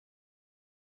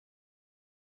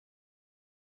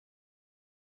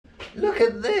Look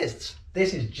at this.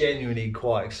 This is genuinely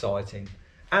quite exciting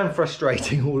and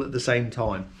frustrating all at the same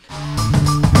time.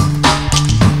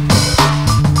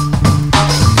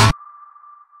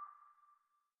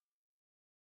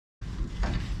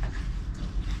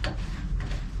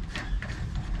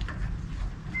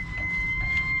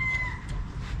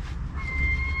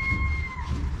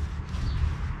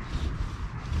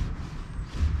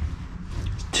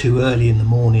 Too early in the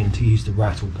morning to use the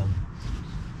rattle gun.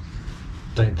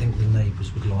 Don't think the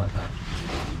neighbours would like that.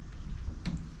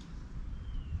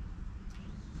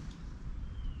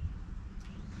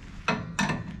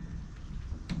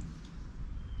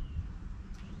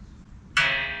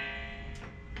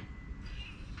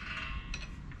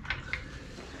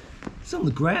 It's on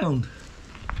the ground.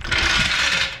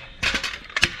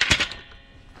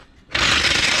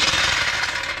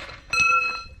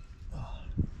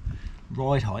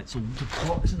 Ride height's all to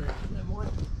pot, isn't it? Never mind.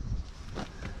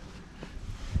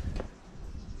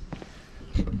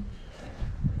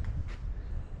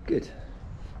 Good.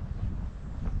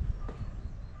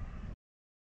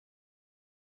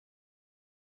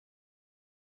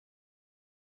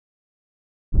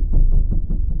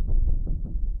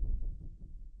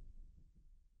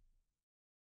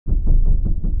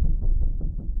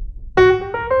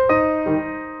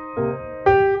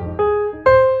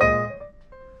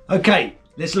 Okay,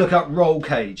 let's look up roll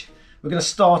cage. We're going to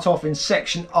start off in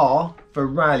section R for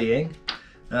rallying.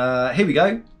 Here we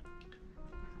go.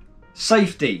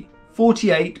 Safety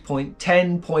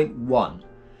 48.10.1.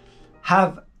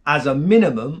 Have as a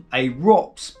minimum a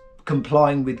ROPS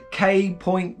complying with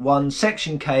K.1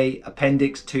 section K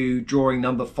appendix 2 drawing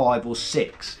number 5 or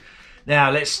 6.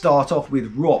 Now let's start off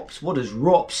with ROPS. What does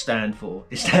ROPS stand for?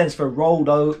 It stands for roll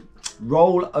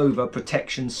over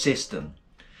protection system.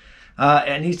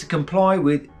 It needs to comply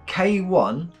with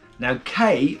K1. Now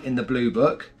K in the blue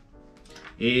book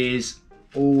is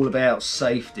all about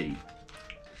safety.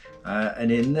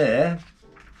 And in there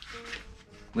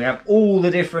we have all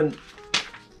the different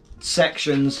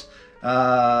sections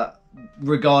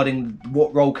regarding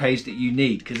what roll cage that you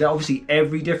need, because obviously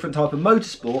every different type of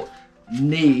motorsport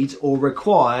needs or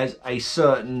requires a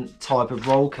certain type of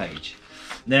roll cage.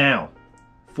 Now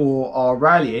for our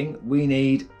rallying we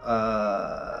need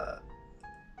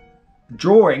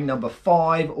drawing number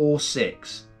 5 or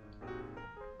 6.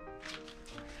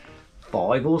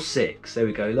 5 or 6, there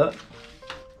we go, look.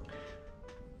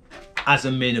 As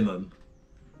a minimum.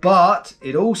 But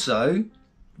it also,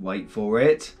 wait for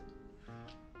it,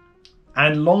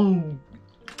 and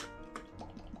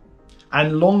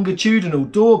longitudinal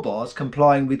door bars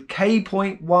complying with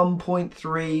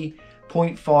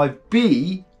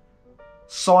K.1.3.5b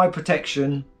side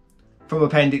protection from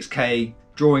appendix K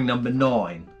drawing number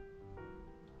 9.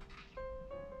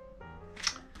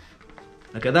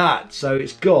 Look at that. So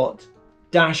it's got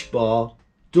dash bar,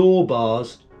 door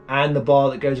bars, and the bar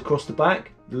that goes across the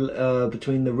back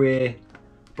between the rear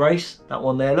brace. That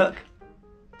one there, look.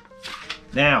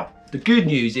 Now, the good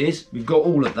news is we've got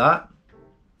all of that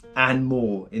and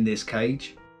more in this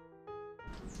cage.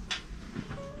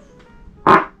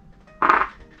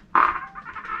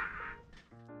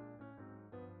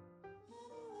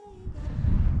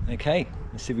 Okay,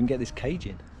 let's see if we can get this cage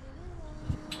in.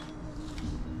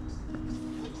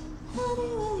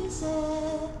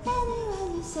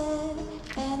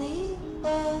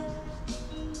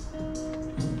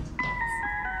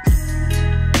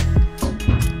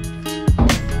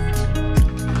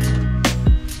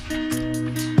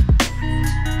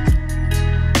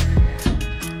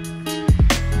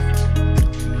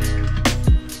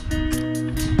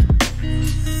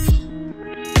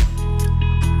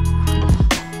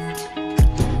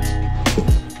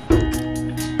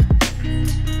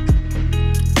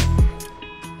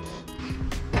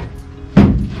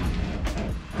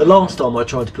 The last time I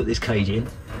tried to put this cage in,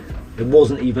 there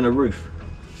wasn't even a roof.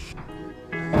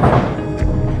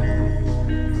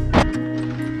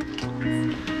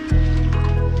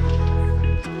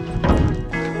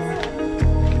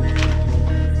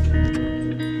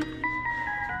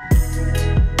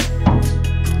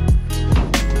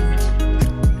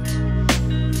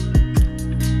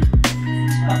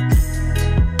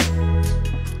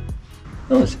 That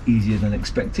was easier than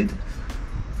expected.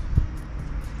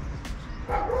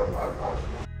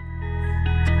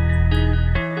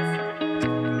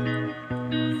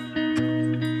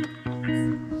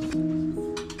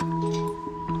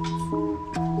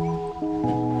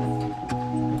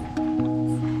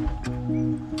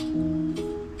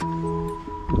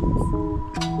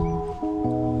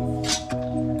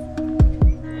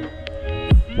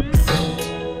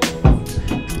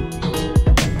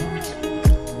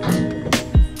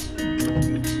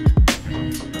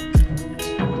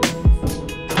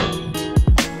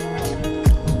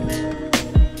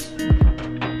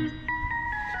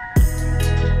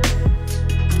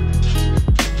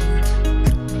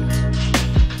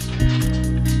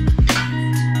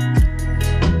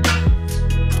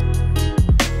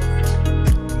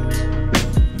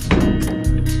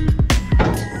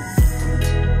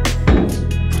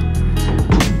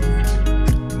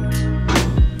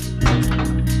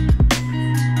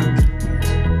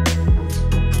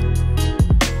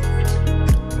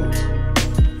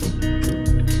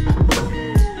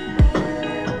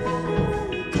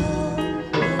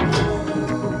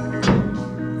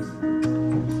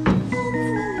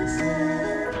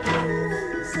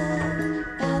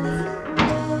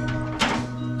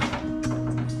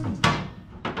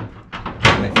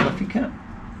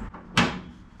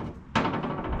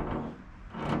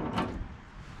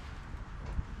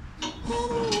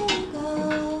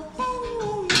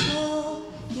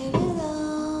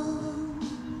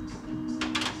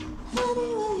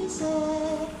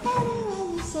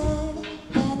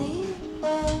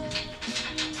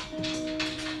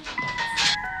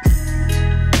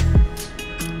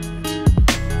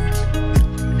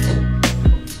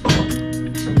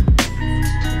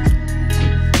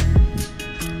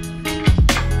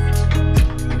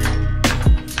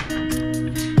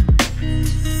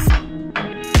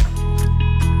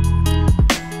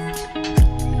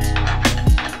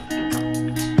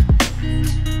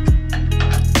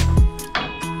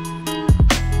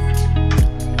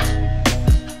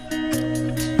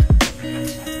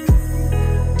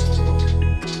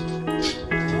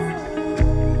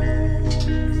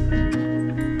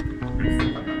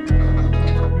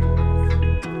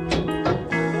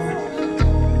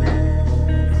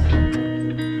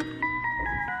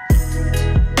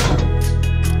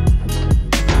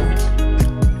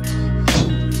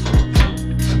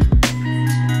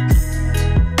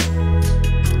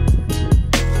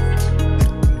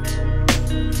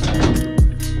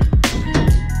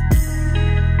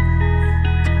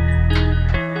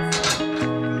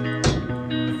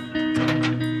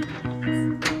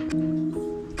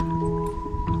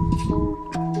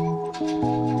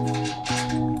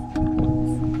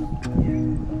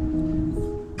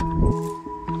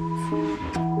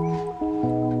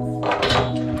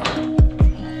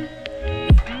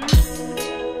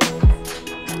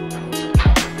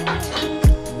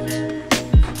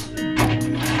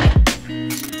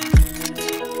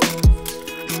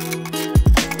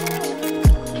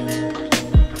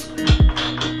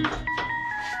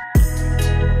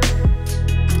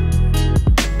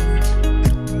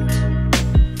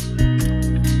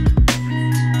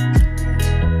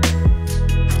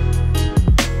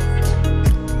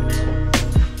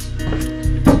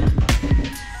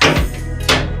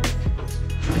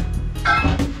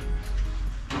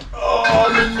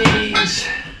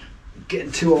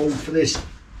 too old for this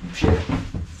shit.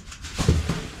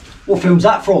 What film's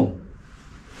that from?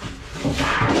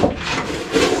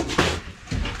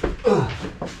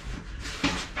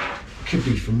 Could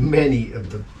be from many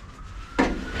of the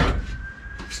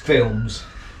films.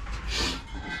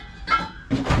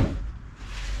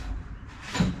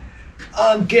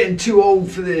 I'm getting too old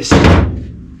for this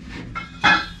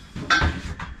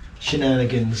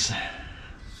shenanigans.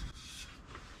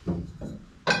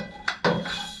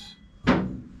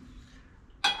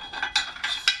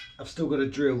 I've still got to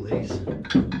drill these,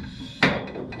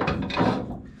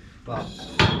 but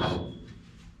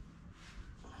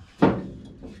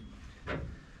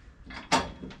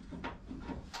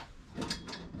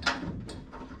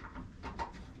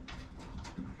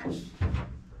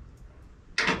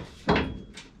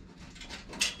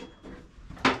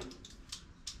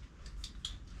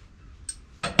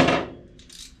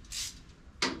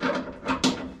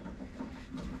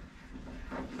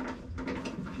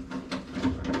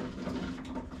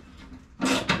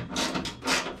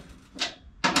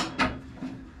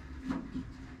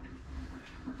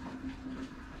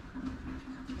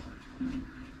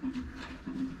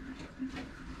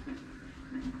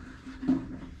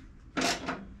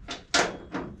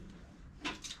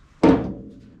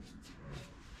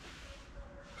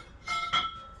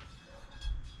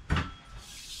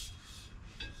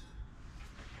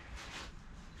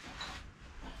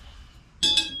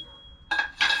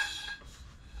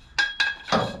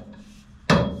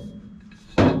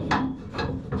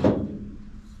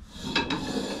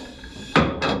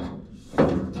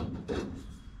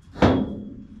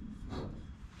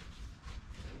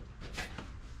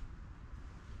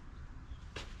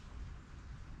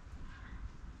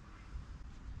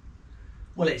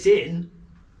well, it's in.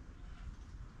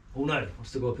 Oh no, I've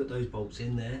still got to put those bolts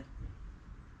in there.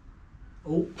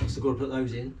 Oh, I've still got to put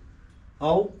those in.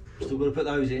 Oh, still got to put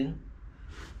those in.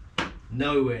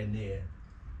 Nowhere near.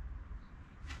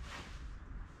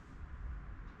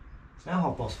 It's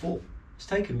now 4:30. It's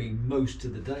taken me most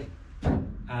of the day,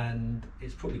 and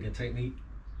it's probably going to take me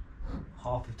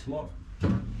half of tomorrow.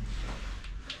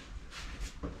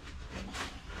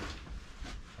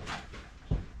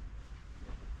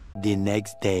 The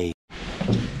next day.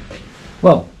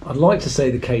 Well, I'd like to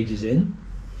say the cage is in,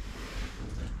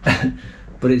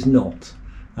 but it's not.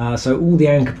 So all the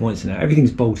anchor points are now,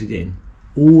 everything's bolted in.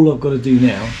 All I've got to do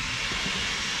now,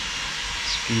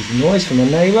 excuse the noise from my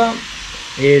neighbour,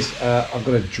 is I've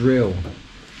got to drill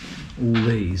all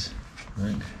these.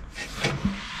 Right.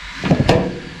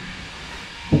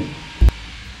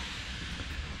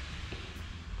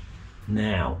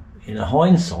 Now, in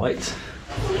hindsight,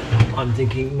 I'm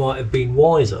thinking it might have been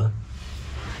wiser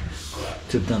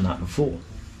to have done that before.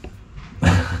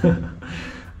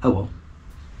 Oh well,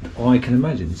 I can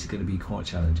imagine this is going to be quite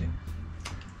challenging.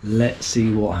 Let's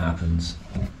see what happens.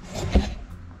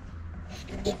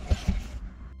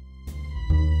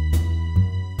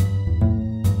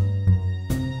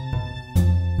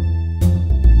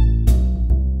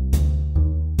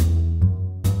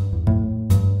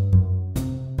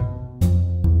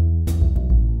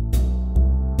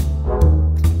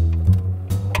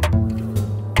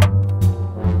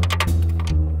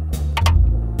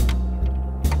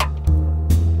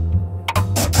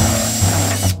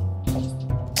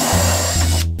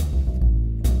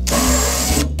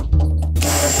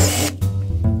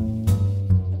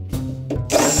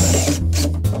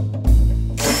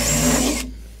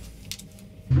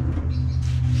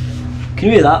 Can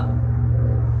you hear that?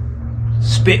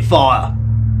 Spitfire.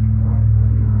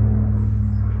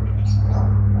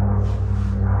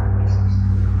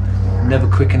 Never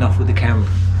quick enough with the camera.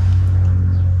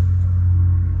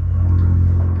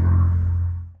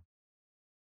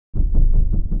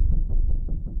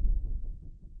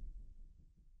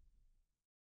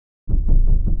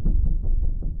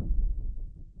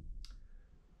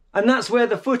 And that's where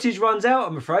the footage runs out,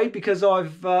 I'm afraid, because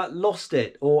I've lost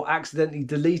it or accidentally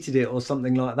deleted it or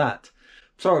something like that.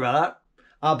 Sorry about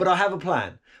that, but I have a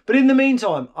plan. But in the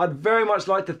meantime, I'd very much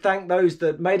like to thank those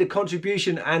that made a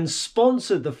contribution and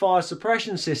sponsored the fire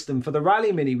suppression system for the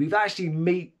Rally Mini. We've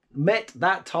actually met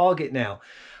that target now.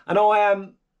 And I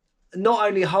am not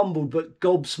only humbled, but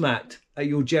gobsmacked at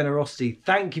your generosity.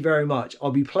 Thank you very much.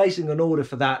 I'll be placing an order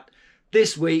for that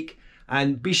this week.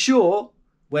 And be sure,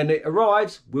 when it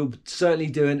arrives, we'll certainly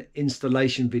do an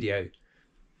installation video.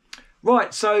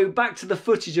 Right, so back to the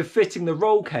footage of fitting the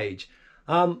roll cage.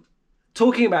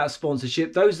 Talking about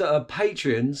sponsorship, those that are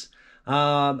Patreons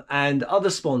and other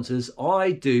sponsors,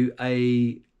 I do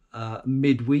a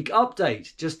midweek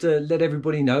update just to let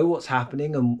everybody know what's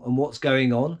happening and what's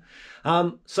going on.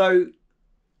 So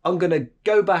I'm going to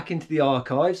go back into the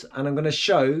archives and I'm going to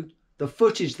show the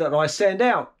footage that I send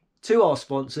out to our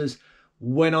sponsors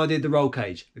when I did the roll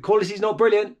cage. The quality's not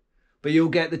brilliant, but you'll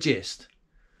get the gist.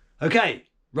 Okay,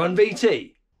 run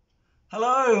VT.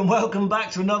 Hello and welcome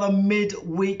back to another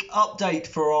mid-week update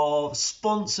for our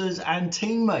sponsors and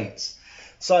teammates.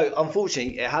 So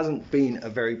unfortunately it hasn't been a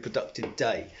very productive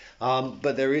day,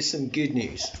 but there is some good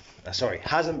news. Sorry,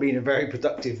 hasn't been a very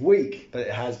productive week, but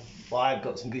I've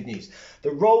got some good news.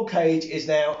 The roll cage is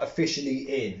now officially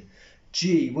in.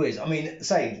 Gee whiz, I mean,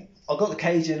 say I got the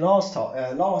cage in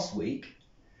last week,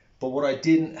 but what I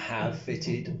didn't have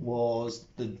fitted was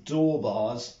the door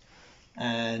bars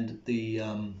and the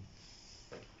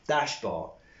dash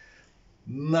bar.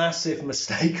 Massive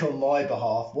mistake on my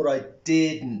behalf. What I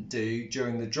didn't do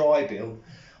during the dry build,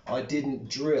 I didn't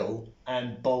drill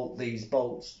and bolt these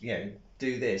bolts,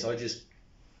 do this. I just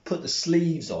put the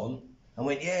sleeves on and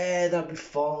went, yeah, that'll be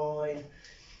fine.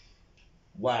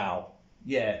 Wow.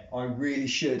 Yeah, I really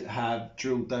should have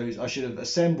drilled those. I should have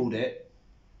assembled it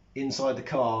inside the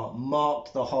car,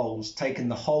 marked the holes, taken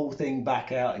the whole thing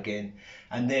back out again,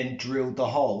 and then drilled the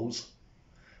holes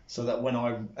so that when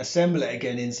I assemble it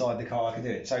again inside the car, I can do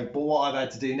it. So, but what I've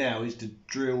had to do now is to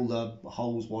drill the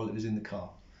holes while it was in the car.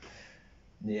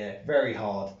 Yeah, very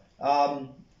hard.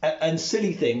 And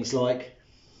silly things like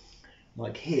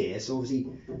here. So obviously,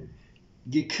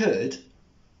 you could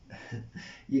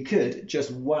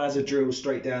just waz a drill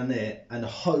straight down there and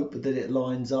hope that it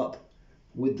lines up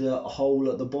with the hole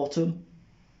at the bottom.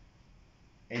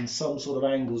 In some sort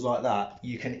of angles like that,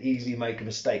 you can easily make a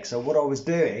mistake. So what I was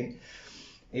doing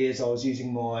is I was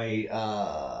using my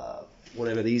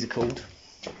whatever these are called.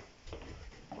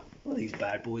 What are these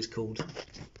bad boys called?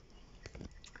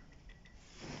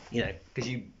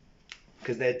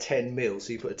 Because they're 10 mil,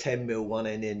 so you put a 10 mil one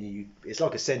end in, it's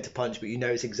like a center punch, but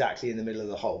it's exactly in the middle of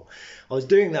the hole. I was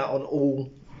doing that on all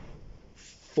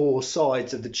 4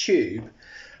 sides of the tube,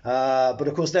 but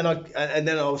of course then I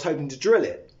was hoping to drill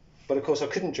it, but of course I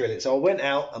couldn't drill it, so I went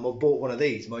out and I bought one of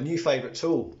these, my new favourite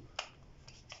tool.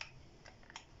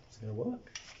 It's going to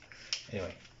work.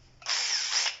 Anyway,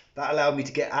 that allowed me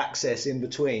to get access in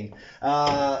between.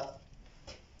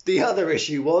 The other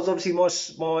issue was obviously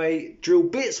my drill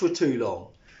bits were too long,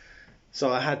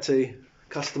 so I had to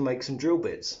custom make some drill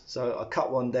bits. So I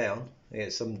cut one down,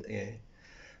 and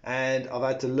I've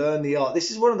had to learn the art. This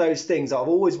is one of those things that I've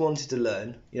always wanted to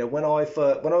learn. When I was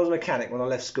a mechanic, when I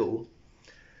left school,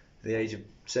 at the age of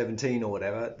 17 or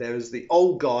whatever, there was the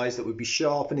old guys that would be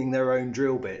sharpening their own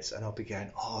drill bits, and I'd be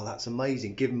going, oh, that's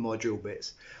amazing, give them my drill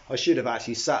bits. I should have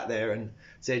actually sat there and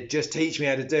said, just teach me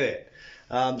how to do it.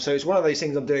 So it's one of those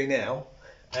things I'm doing now.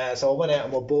 So I went out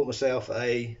and I bought myself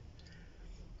a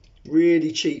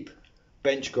really cheap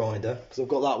bench grinder, because I've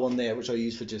got that one there which I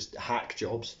use for just hack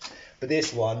jobs. But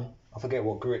this one, I forget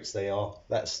what grits they are.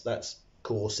 That's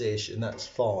coarse-ish, and that's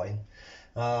fine.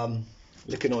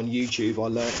 Looking on YouTube, I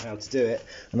learned how to do it,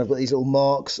 and I've got these little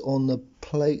marks on the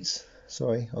plates.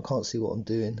 Sorry, I can't see what I'm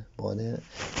doing by there.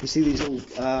 You see these little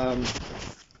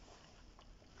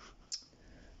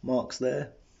marks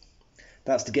there?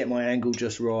 That's to get my angle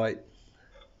just right.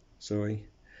 Sorry,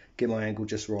 get my angle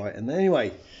just right. And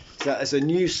anyway, so that's a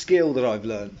new skill that I've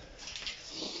learned.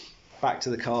 Back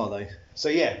to the car though. So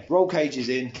yeah, roll cage is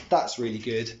in. That's really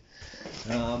good.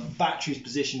 Battery's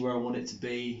positioned where I want it to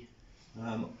be.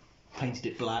 Painted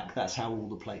it black. That's how all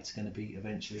the plates are going to be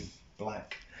eventually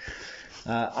black.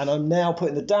 And I'm now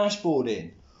putting the dashboard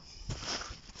in.